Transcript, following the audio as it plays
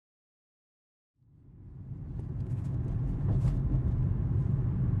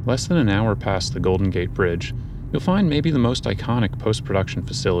Less than an hour past the Golden Gate Bridge, you'll find maybe the most iconic post-production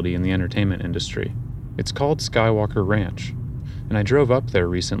facility in the entertainment industry. It's called Skywalker Ranch, and I drove up there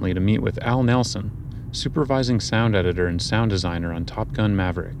recently to meet with Al Nelson, supervising sound editor and sound designer on Top Gun: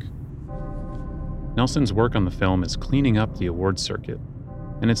 Maverick. Nelson's work on the film is cleaning up the awards circuit,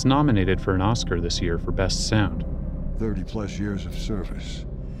 and it's nominated for an Oscar this year for Best Sound. 30 plus years of service.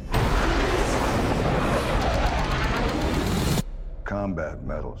 Combat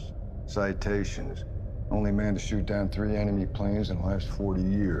medals, citations. Only man to shoot down 3 enemy planes in the last 40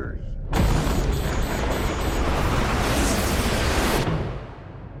 years.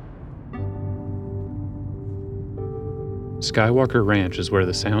 Skywalker Ranch is where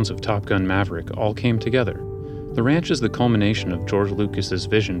the sounds of Top Gun: Maverick all came together. The ranch is the culmination of George Lucas's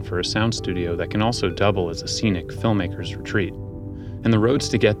vision for a sound studio that can also double as a scenic filmmaker's retreat. And the roads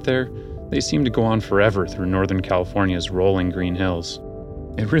to get there, they seem to go on forever through Northern California's rolling green hills.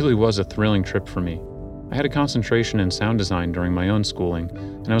 It really was a thrilling trip for me. I had a concentration in sound design during my own schooling,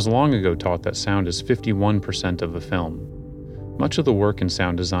 and I was long ago taught that sound is 51% of the film. Much of the work in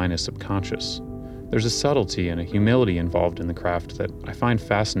sound design is subconscious. There's a subtlety and a humility involved in the craft that I find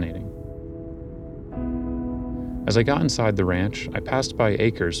fascinating. As I got inside the ranch, I passed by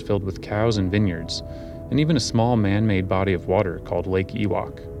acres filled with cows and vineyards, and even a small man-made body of water called Lake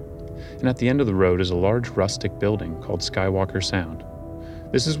Ewok. And at the end of the road is a large rustic building called Skywalker Sound.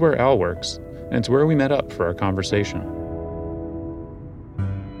 This is where Al works, and it's where we met up for our conversation.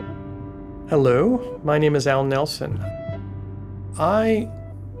 Hello, my name is Al Nelson. I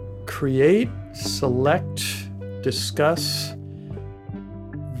create, select, discuss,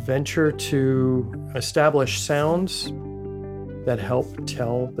 venture to establish sounds that help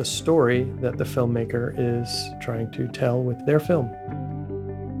tell the story that the filmmaker is trying to tell with their film.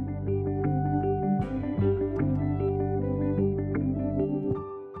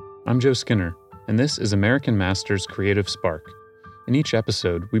 I'm Joe Skinner, and this is American Masters Creative Spark. In each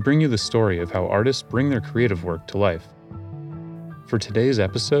episode, we bring you the story of how artists bring their creative work to life. For today's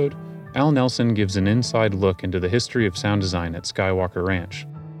episode, Al Nelson gives an inside look into the history of sound design at Skywalker Ranch,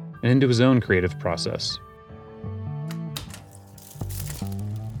 and into his own creative process.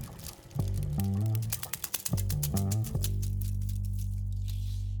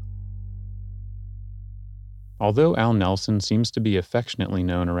 Although Al Nelson seems to be affectionately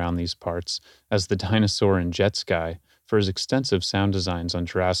known around these parts as the dinosaur and jets guy for his extensive sound designs on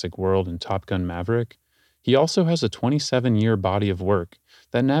Jurassic World and Top Gun: Maverick, he also has a 27-year body of work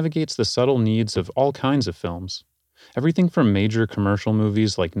that navigates the subtle needs of all kinds of films. Everything from major commercial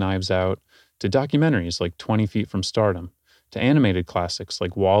movies like Knives Out, to documentaries like 20 Feet from Stardom, to animated classics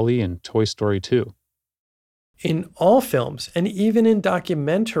like WALL-E and Toy Story 2. In all films, and even in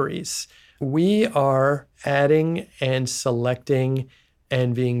documentaries, we are adding and selecting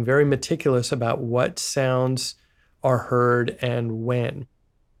and being very meticulous about what sounds are heard and when.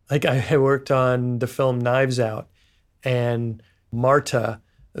 Like I worked on the film Knives Out, and Marta,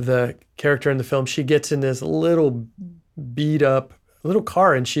 the character in the film, she gets in this little beat up little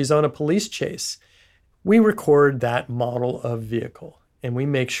car and she's on a police chase. We record that model of vehicle and we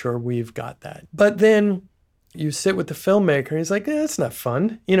make sure we've got that. But then you sit with the filmmaker, he's like, that's not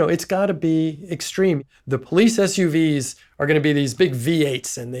fun. It's got to be extreme. The police SUVs are going to be these big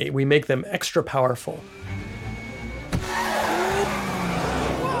V8s and we make them extra powerful.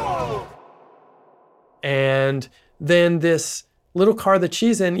 And then this little car that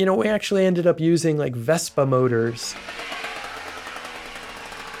she's in, we actually ended up using like Vespa motors.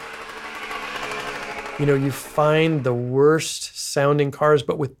 You find the worst sounding cars,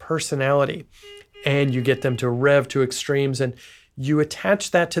 but with personality, and you get them to rev to extremes, and you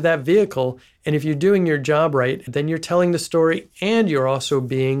attach that to that vehicle. And if you're doing your job right, then you're telling the story, and you're also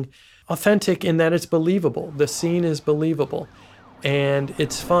being authentic in that it's believable. The scene is believable, and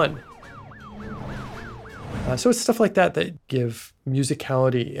it's fun. So it's stuff like that that give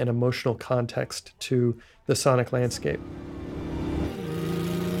musicality and emotional context to the sonic landscape.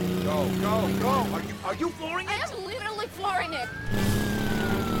 Go, go, go! Are you flooring it? I am literally flooring it!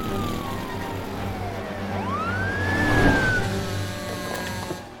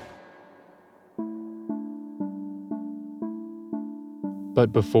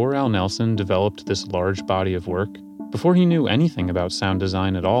 But before Al Nelson developed this large body of work, before he knew anything about sound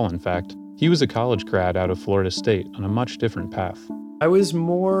design at all, in fact, he was a college grad out of Florida State on a much different path. I was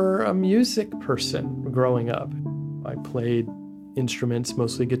more a music person growing up. I played instruments,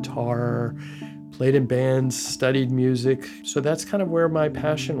 mostly guitar, played in bands, studied music. So that's kind of where my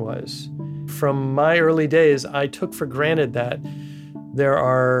passion was. From my early days, I took for granted that there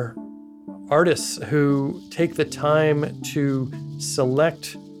are artists who take the time to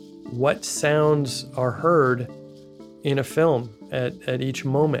select what sounds are heard in a film at each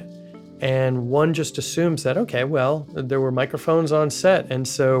moment. And one just assumes that, okay, well, there were microphones on set, and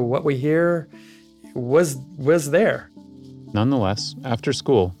so what we hear was there. Nonetheless, after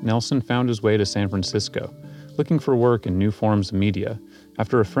school, Nelson found his way to San Francisco, looking for work in new forms of media,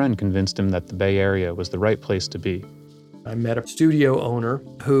 after a friend convinced him that the Bay Area was the right place to be. I met a studio owner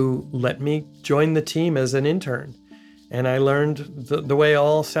who let me join the team as an intern. And I learned the way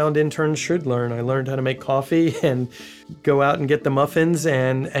all sound interns should learn. I learned how to make coffee and go out and get the muffins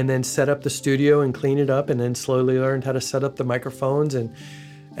and then set up the studio and clean it up, and then slowly learned how to set up the microphones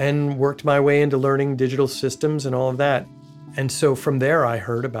and worked my way into learning digital systems and all of that. And so from there, I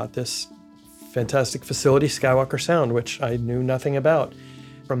heard about this fantastic facility, Skywalker Sound, which I knew nothing about.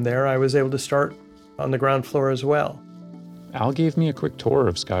 From there, I was able to start on the ground floor as well. Al gave me a quick tour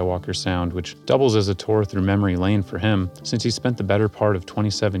of Skywalker Sound, which doubles as a tour through memory lane for him, since he spent the better part of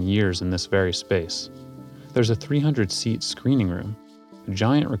 27 years in this very space. There's a 300-seat screening room, a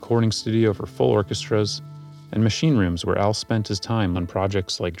giant recording studio for full orchestras, and machine rooms where Al spent his time on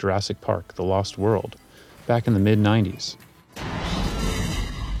projects like Jurassic Park: The Lost World, back in the mid-90s.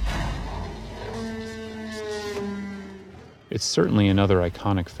 It's certainly another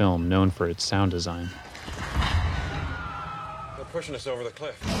iconic film known for its sound design. Pushing us over the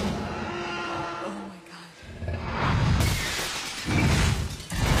cliff. Oh my God.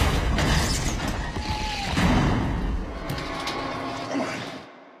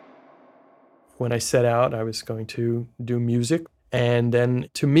 When I set out, I was going to do music. And then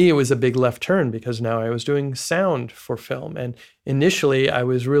to me, it was a big left turn because now I was doing sound for film. And initially, I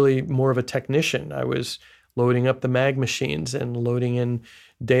was really more of a technician. I was loading up the mag machines and loading in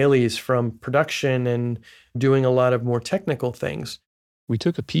dailies from production and doing a lot of more technical things. We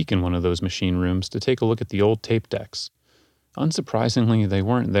took a peek in one of those machine rooms to take a look at the old tape decks. Unsurprisingly, they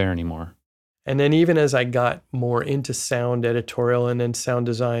weren't there anymore. And then even as I got more into sound editorial and then sound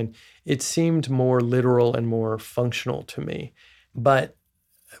design, it seemed more literal and more functional to me. But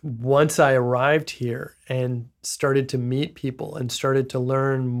once I arrived here and started to meet people and started to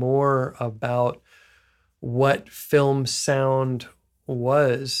learn more about what film sound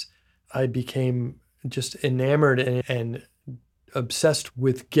was, I became just enamored and obsessed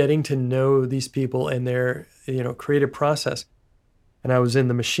with getting to know these people and their, creative process. And I was in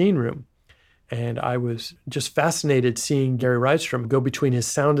the machine room, and I was just fascinated seeing Gary Rydstrom go between his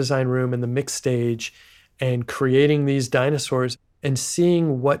sound design room and the mix stage and creating these dinosaurs and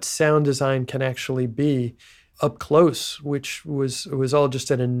seeing what sound design can actually be up close, which was all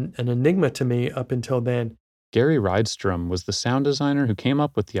just an enigma to me up until then. Gary Rydstrom was the sound designer who came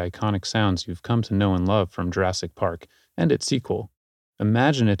up with the iconic sounds you've come to know and love from Jurassic Park and its sequel,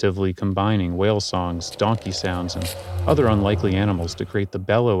 imaginatively combining whale songs, donkey sounds, and other unlikely animals to create the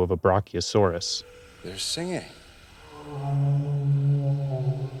bellow of a Brachiosaurus. They're singing.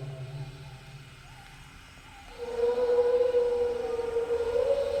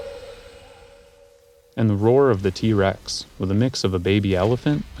 And the roar of the T-Rex, with a mix of a baby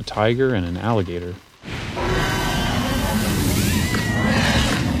elephant, a tiger, and an alligator.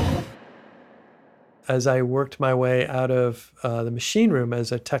 As I worked my way out of the machine room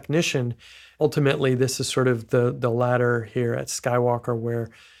as a technician, ultimately this is sort of the ladder here at Skywalker where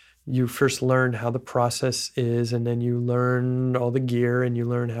you first learn how the process is, and then you learn all the gear and you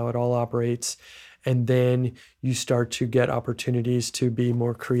learn how it all operates. And then you start to get opportunities to be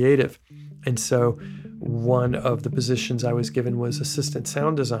more creative. And so one of the positions I was given was assistant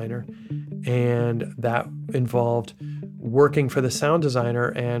sound designer. And that involved working for the sound designer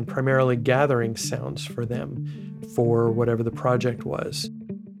and primarily gathering sounds for them for whatever the project was.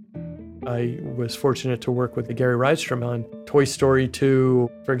 I was fortunate to work with Gary Rydstrom on Toy Story 2,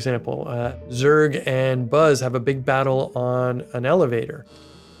 for example. Zurg and Buzz have a big battle on an elevator.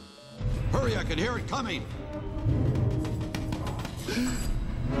 Hurry, I can hear it coming.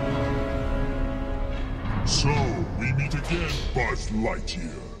 So, we meet again, Buzz Lightyear.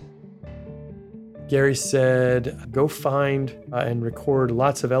 Gary said, go find and record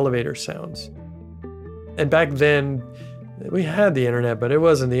lots of elevator sounds. And back then, we had the internet, but it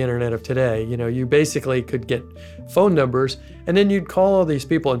wasn't the internet of today. You basically could get phone numbers, and then you'd call all these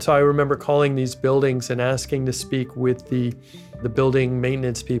people. And so I remember calling these buildings and asking to speak with the building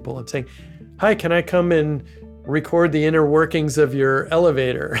maintenance people and saying, hi, can I come and record the inner workings of your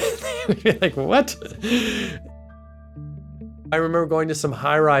elevator? They'd be like, what? I remember going to some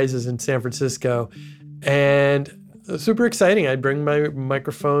high rises in San Francisco, and it was super exciting. I'd bring my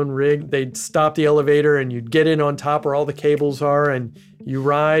microphone rig, they'd stop the elevator, and you'd get in on top where all the cables are, and you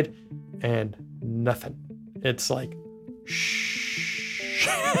ride, and nothing. It's like, shh.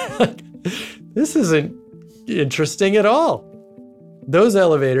 This isn't interesting at all. Those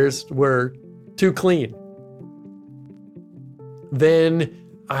elevators were too clean. Then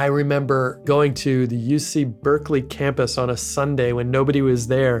I remember going to the UC Berkeley campus on a Sunday when nobody was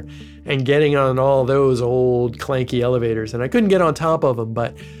there and getting on all those old clanky elevators. And I couldn't get on top of them,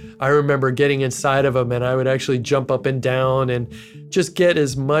 but I remember getting inside of them, and I would actually jump up and down and just get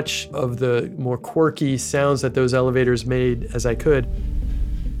as much of the more quirky sounds that those elevators made as I could.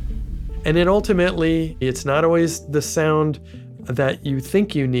 And then ultimately, it's not always the sound that you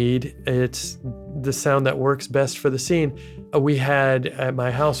think you need. It's the sound that works best for the scene. We had at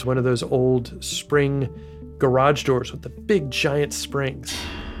my house one of those old spring garage doors with the big giant springs.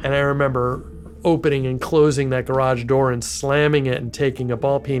 And I remember opening and closing that garage door and slamming it and taking a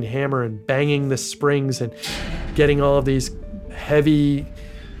ball peen hammer and banging the springs and getting all of these heavy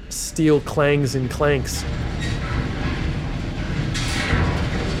steel clangs and clanks.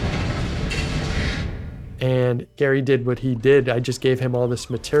 And Gary did what he did. I just gave him all this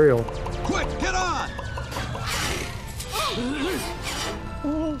material. Quick, get on!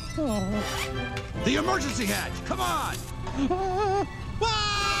 The emergency hatch, come on!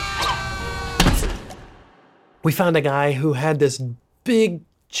 We found a guy who had this big,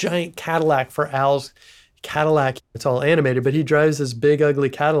 giant Cadillac for Al's Cadillac. It's all animated, but he drives this big, ugly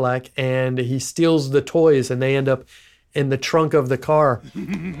Cadillac, and he steals the toys, and they end up in the trunk of the car.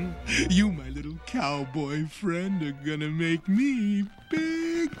 You, my little cowboy friend, are gonna make me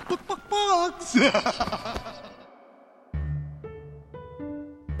big bucks.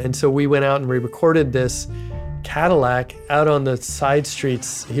 And so we went out and we recorded this Cadillac out on the side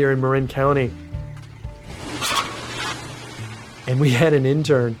streets here in Marin County. And we had an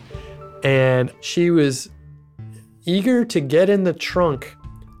intern, and she was eager to get in the trunk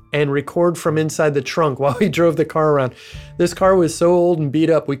and record from inside the trunk while we drove the car around. This car was so old and beat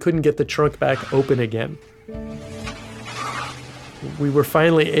up, we couldn't get the trunk back open again. We were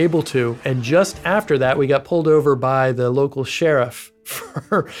finally able to, and just after that, we got pulled over by the local sheriff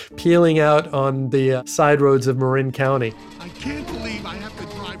for peeling out on the side roads of Marin County. I can't believe I have to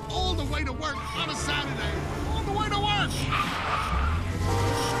drive all the way to work on a Saturday. All the way to work.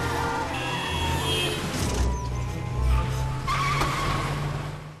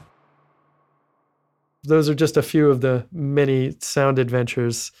 Those are just a few of the many sound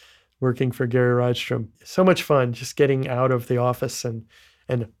adventures working for Gary Rydstrom. So much fun just getting out of the office and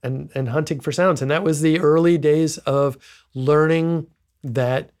hunting for sounds. And that was the early days of learning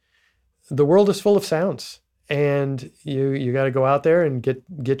that the world is full of sounds, and you got to go out there and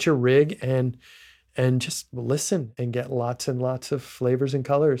get your rig and just listen and get lots and lots of flavors and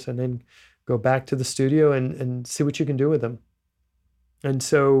colors, and then go back to the studio and see what you can do with them. And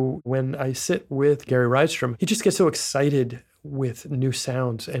so when I sit with Gary Rydstrom, he just gets so excited with new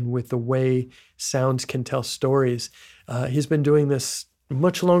sounds and with the way sounds can tell stories. He's been doing this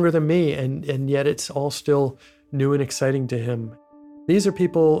much longer than me, and yet it's all still new and exciting to him. These are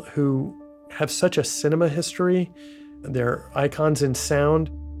people who have such a cinema history. They're icons in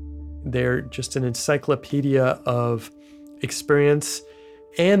sound. They're just an encyclopedia of experience,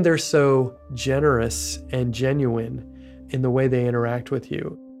 and they're so generous and genuine in the way they interact with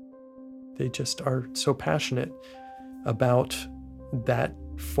you. They just are so passionate about that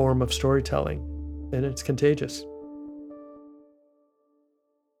form of storytelling, and it's contagious.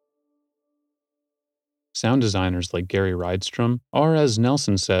 Sound designers like Gary Rydstrom are, as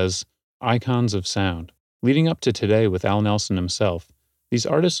Nelson says, icons of sound. Leading up to today with Al Nelson himself, these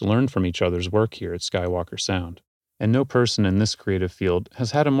artists learned from each other's work here at Skywalker Sound. And no person in this creative field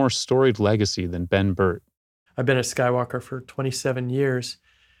has had a more storied legacy than Ben Burtt. I've been at Skywalker for 27 years,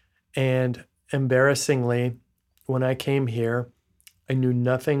 and embarrassingly, when I came here, I knew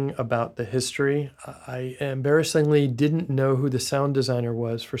nothing about the history. I embarrassingly didn't know who the sound designer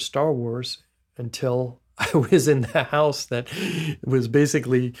was for Star Wars until I was in the house that was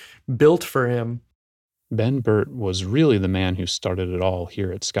basically built for him. Ben Burtt was really the man who started it all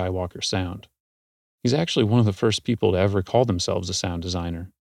here at Skywalker Sound. He's actually one of the first people to ever call themselves a sound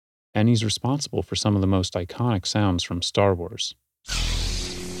designer, and he's responsible for some of the most iconic sounds from Star Wars.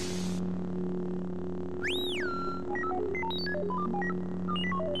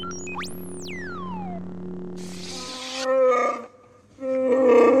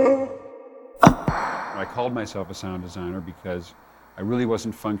 I called myself a sound designer because I really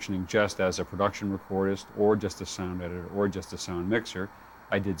wasn't functioning just as a production recordist or just a sound editor or just a sound mixer.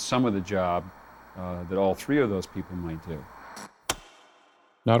 I did some of the job that all three of those people might do.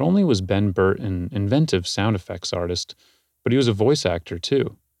 Not only was Ben Burtt an inventive sound effects artist, but he was a voice actor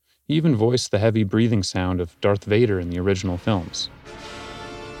too. He even voiced the heavy breathing sound of Darth Vader in the original films.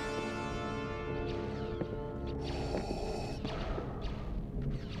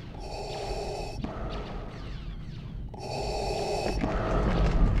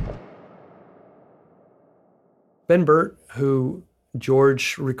 Ben Burtt, who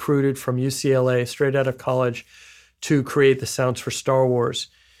George recruited from UCLA straight out of college to create the sounds for Star Wars,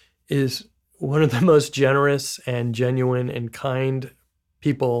 is one of the most generous and genuine and kind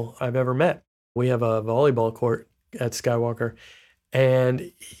people I've ever met. We have a volleyball court at Skywalker,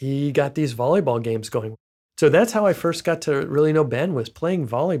 and he got these volleyball games going. So that's how I first got to really know Ben, was playing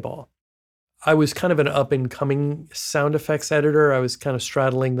volleyball. I was kind of an up-and-coming sound effects editor. I was kind of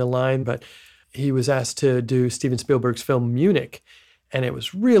straddling the line, but he was asked to do Steven Spielberg's film Munich, and it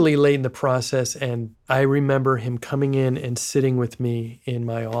was really late in the process. And I remember him coming in and sitting with me in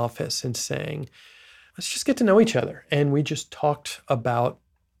my office and saying, let's just get to know each other. And we just talked about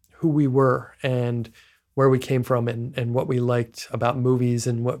who we were and where we came from and what we liked about movies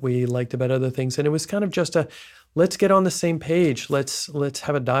and what we liked about other things. And it was kind of just let's get on the same page. Let's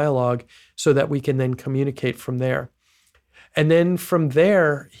have a dialogue so that we can then communicate from there. And then from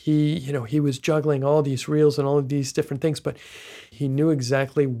there, he was juggling all these reels and all of these different things, but he knew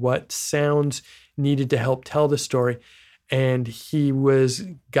exactly what sounds needed to help tell the story. And he was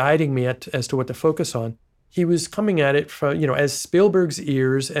guiding me as to what to focus on. He was coming at it from, as Spielberg's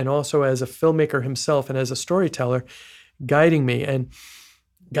ears and also as a filmmaker himself and as a storyteller, guiding me. And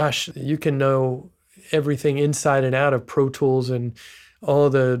gosh, you can know everything inside and out of Pro Tools and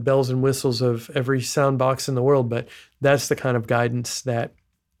all the bells and whistles of every sound box in the world, but that's the kind of guidance that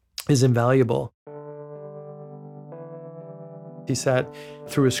is invaluable. He sat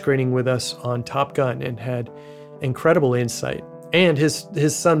through a screening with us on Top Gun and had incredible insight. And his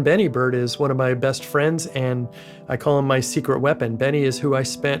son, Benny Burtt, is one of my best friends, and I call him my secret weapon. Benny is who I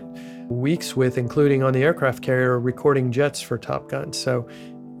spent weeks with, including on the aircraft carrier, recording jets for Top Gun. So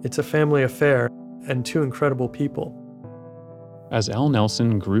it's a family affair and two incredible people. As Al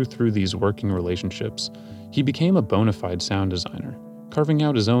Nelson grew through these working relationships, he became a bona fide sound designer, carving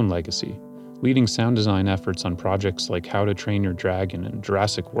out his own legacy, leading sound design efforts on projects like How to Train Your Dragon and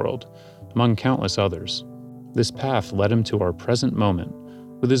Jurassic World, among countless others. This path led him to our present moment,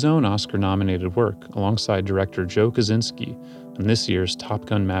 with his own Oscar-nominated work alongside director Joe Kosinski on this year's Top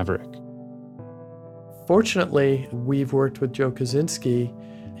Gun Maverick. Fortunately, we've worked with Joe Kosinski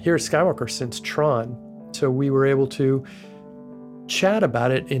here at Skywalker since Tron, so we were able to chat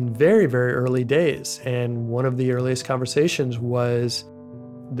about it in very, very early days. And one of the earliest conversations was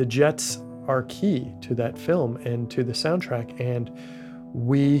the jets are key to that film and to the soundtrack, and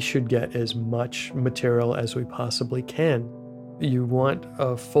we should get as much material as we possibly can. You want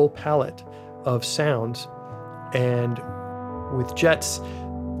a full palette of sounds, and with jets,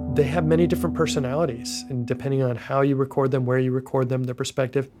 they have many different personalities, and depending on how you record them, where you record them, their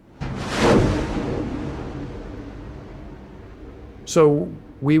perspective. So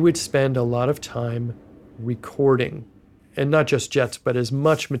we would spend a lot of time recording, and not just jets, but as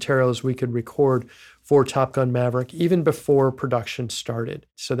much material as we could record for Top Gun Maverick, even before production started,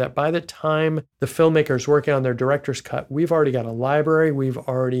 so that by the time the filmmaker's working on their director's cut, we've already got a library, we've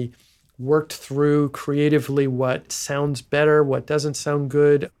already worked through creatively what sounds better, what doesn't sound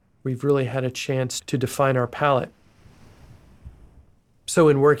good. We've really had a chance to define our palette. So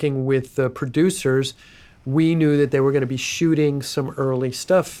in working with the producers, we knew that they were going to be shooting some early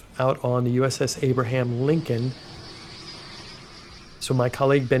stuff out on the USS Abraham Lincoln. So my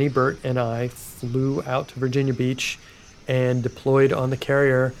colleague Benny Burtt and I flew out to Virginia Beach and deployed on the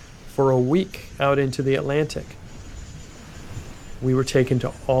carrier for a week out into the Atlantic. We were taken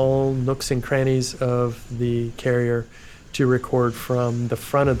to all nooks and crannies of the carrier to record from the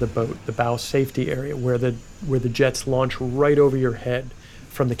front of the boat, the bow safety area, where the jets launch right over your head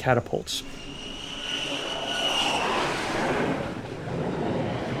from the catapults.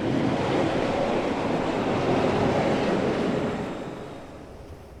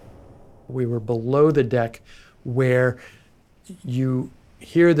 We were below the deck where you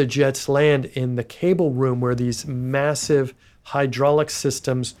hear the jets land in the cable room, where these massive hydraulic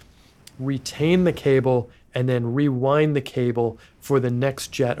systems retain the cable and then rewind the cable for the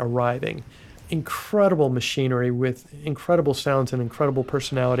next jet arriving. Incredible machinery with incredible sounds and incredible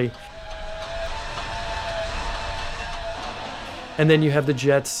personality. And then you have the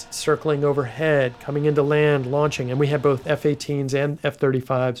jets circling overhead, coming into land, launching. And we had both F-18s and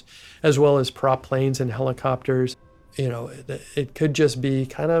F-35s, as well as prop planes and helicopters. It could just be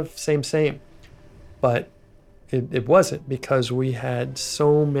kind of same. But it wasn't, because we had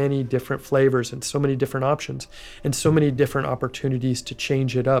so many different flavors and so many different options and so many different opportunities to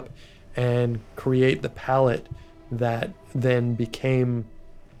change it up and create the palette that then became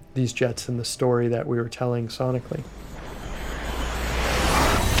these jets and the story that we were telling sonically.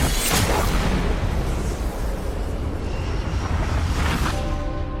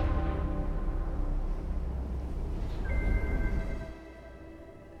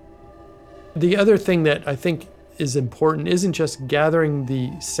 The other thing that I think is important isn't just gathering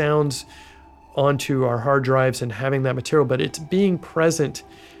the sounds onto our hard drives and having that material, but it's being present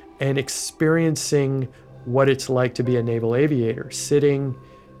and experiencing what it's like to be a naval aviator, sitting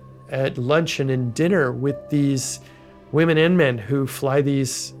at lunch and in dinner with these women and men who fly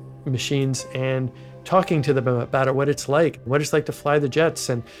these machines and talking to them about it, what it's like to fly the jets,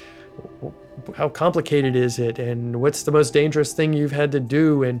 and how complicated is it, and what's the most dangerous thing you've had to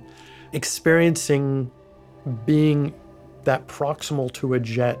do, and experiencing being that proximal to a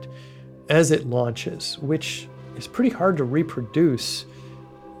jet as it launches, which is pretty hard to reproduce.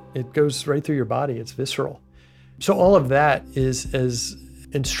 It goes right through your body, it's visceral. So all of that is as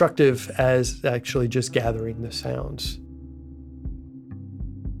instructive as actually just gathering the sounds.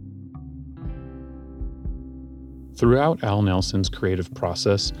 Throughout Al Nelson's creative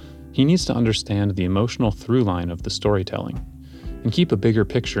process, he needs to understand the emotional through line of the storytelling and keep a bigger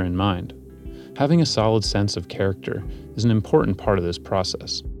picture in mind. Having a solid sense of character is an important part of this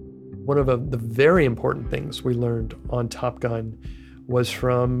process. One of the very important things we learned on Top Gun was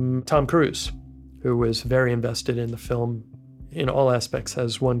from Tom Cruise, who was very invested in the film in all aspects,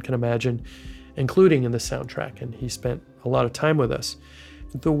 as one can imagine, including in the soundtrack, and he spent a lot of time with us.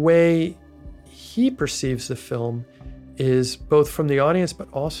 The way he perceives the film is both from the audience, but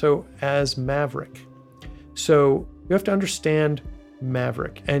also as Maverick. So you have to understand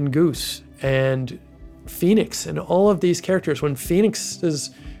Maverick and Goose and Phoenix and all of these characters. When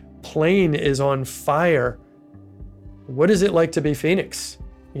Phoenix's plane is on fire, what is it like to be Phoenix?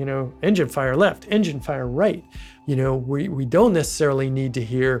 You know, engine fire left, engine fire right. You know, we don't necessarily need to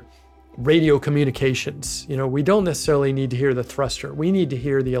hear radio communications. You know, we don't necessarily need to hear the thruster. We need to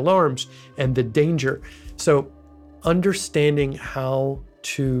hear the alarms and the danger. So understanding how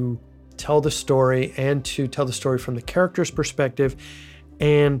to tell the story and to tell the story from the character's perspective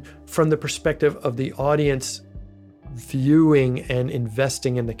and from the perspective of the audience viewing and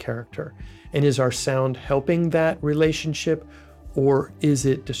investing in the character. And is our sound helping that relationship, or is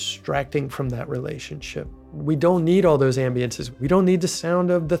it distracting from that relationship? We don't need all those ambiances. We don't need the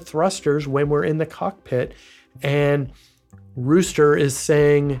sound of the thrusters when we're in the cockpit and Rooster is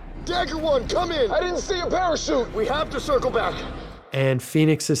saying, Dagger 1, come in! I didn't see a parachute! We have to circle back! And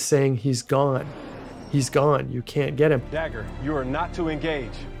Phoenix is saying, he's gone. He's gone. You can't get him. Dagger, you are not to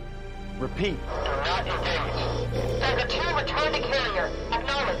engage. Repeat. Do not engage. Dagger 2, return to carrier.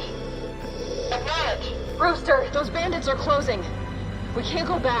 Acknowledge. Acknowledge. Rooster, those bandits are closing. We can't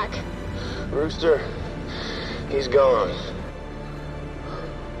go back. Rooster, he's gone.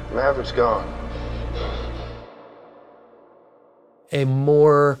 Maverick's gone. A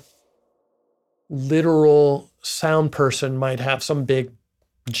more literal sound person might have some big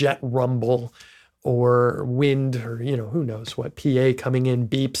jet rumble or wind or, you know, who knows what, PA coming in,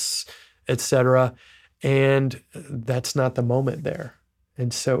 beeps, etc. And that's not the moment there.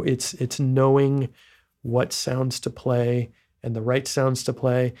 And so it's knowing what sounds to play and the right sounds to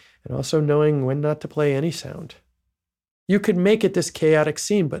play, and also knowing when not to play any sound. You could make it this chaotic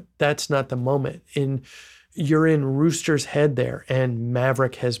scene, but that's not the moment. You're in Rooster's head there, and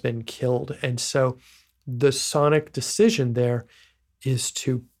Maverick has been killed. And so the sonic decision there is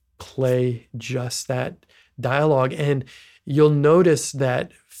to play just that dialogue. And you'll notice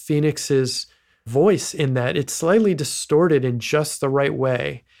that Phoenix's voice in that, it's slightly distorted in just the right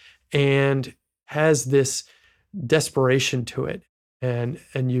way and has this desperation to it. And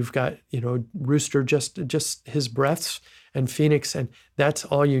you've got, you know, Rooster, just his breaths, and Phoenix, and that's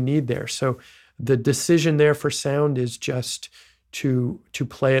all you need there. So the decision there for sound is just to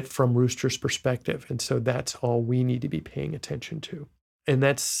play it from Rooster's perspective. And so that's all we need to be paying attention to. And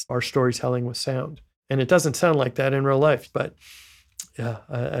that's our storytelling with sound. And it doesn't sound like that in real life, but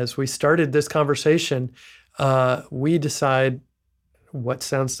as we started this conversation, we decide what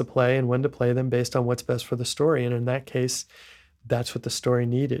sounds to play and when to play them based on what's best for the story. And in that case, that's what the story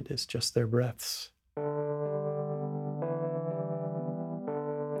needed, is just their breaths.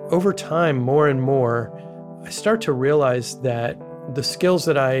 Over time, more and more, I start to realize that the skills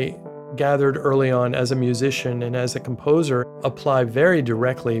that I gathered early on as a musician and as a composer apply very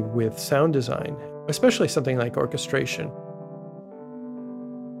directly with sound design, especially something like orchestration.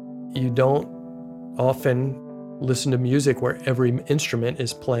 You don't often listen to music where every instrument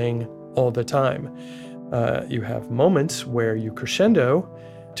is playing all the time. You have moments where you crescendo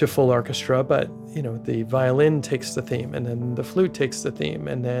to full orchestra, but you know, the violin takes the theme, and then the flute takes the theme,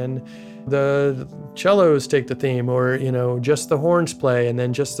 and then the cellos take the theme, or you know, just the horns play and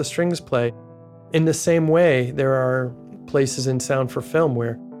then just the strings play. In the same way, there are places in sound for film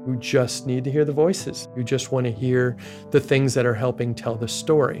where you just need to hear the voices. You just want to hear the things that are helping tell the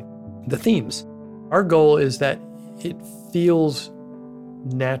story. the themes. Our goal is that it feels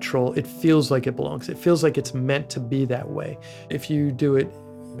natural. It feels like it belongs. It feels like it's meant to be that way. If you do it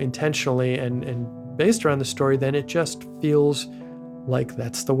intentionally and based around the story, then it just feels like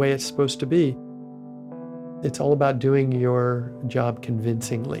that's the way it's supposed to be. It's all about doing your job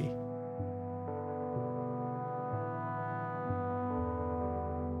convincingly.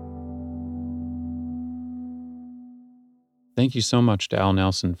 Thank you so much to Al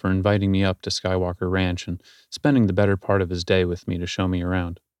Nelson for inviting me up to Skywalker Ranch and spending the better part of his day with me to show me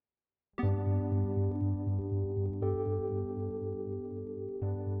around.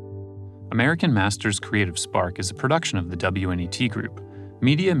 American Masters Creative Spark is a production of the WNET Group,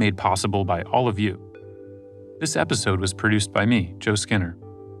 media made possible by all of you. This episode was produced by me, Joe Skinner.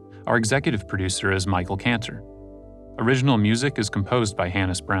 Our executive producer is Michael Cantor. Original music is composed by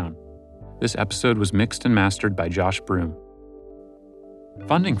Hannes Brown. This episode was mixed and mastered by Josh Broom.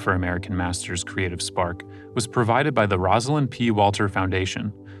 Funding for American Masters Creative Spark was provided by the Rosalind P. Walter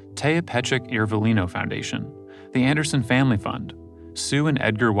Foundation, Taya Pechik Irvolino Foundation, the Anderson Family Fund, Sue and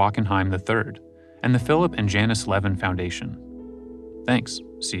Edgar Wackenheim III, and the Philip and Janice Levin Foundation. Thanks.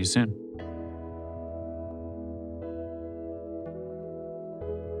 See you soon.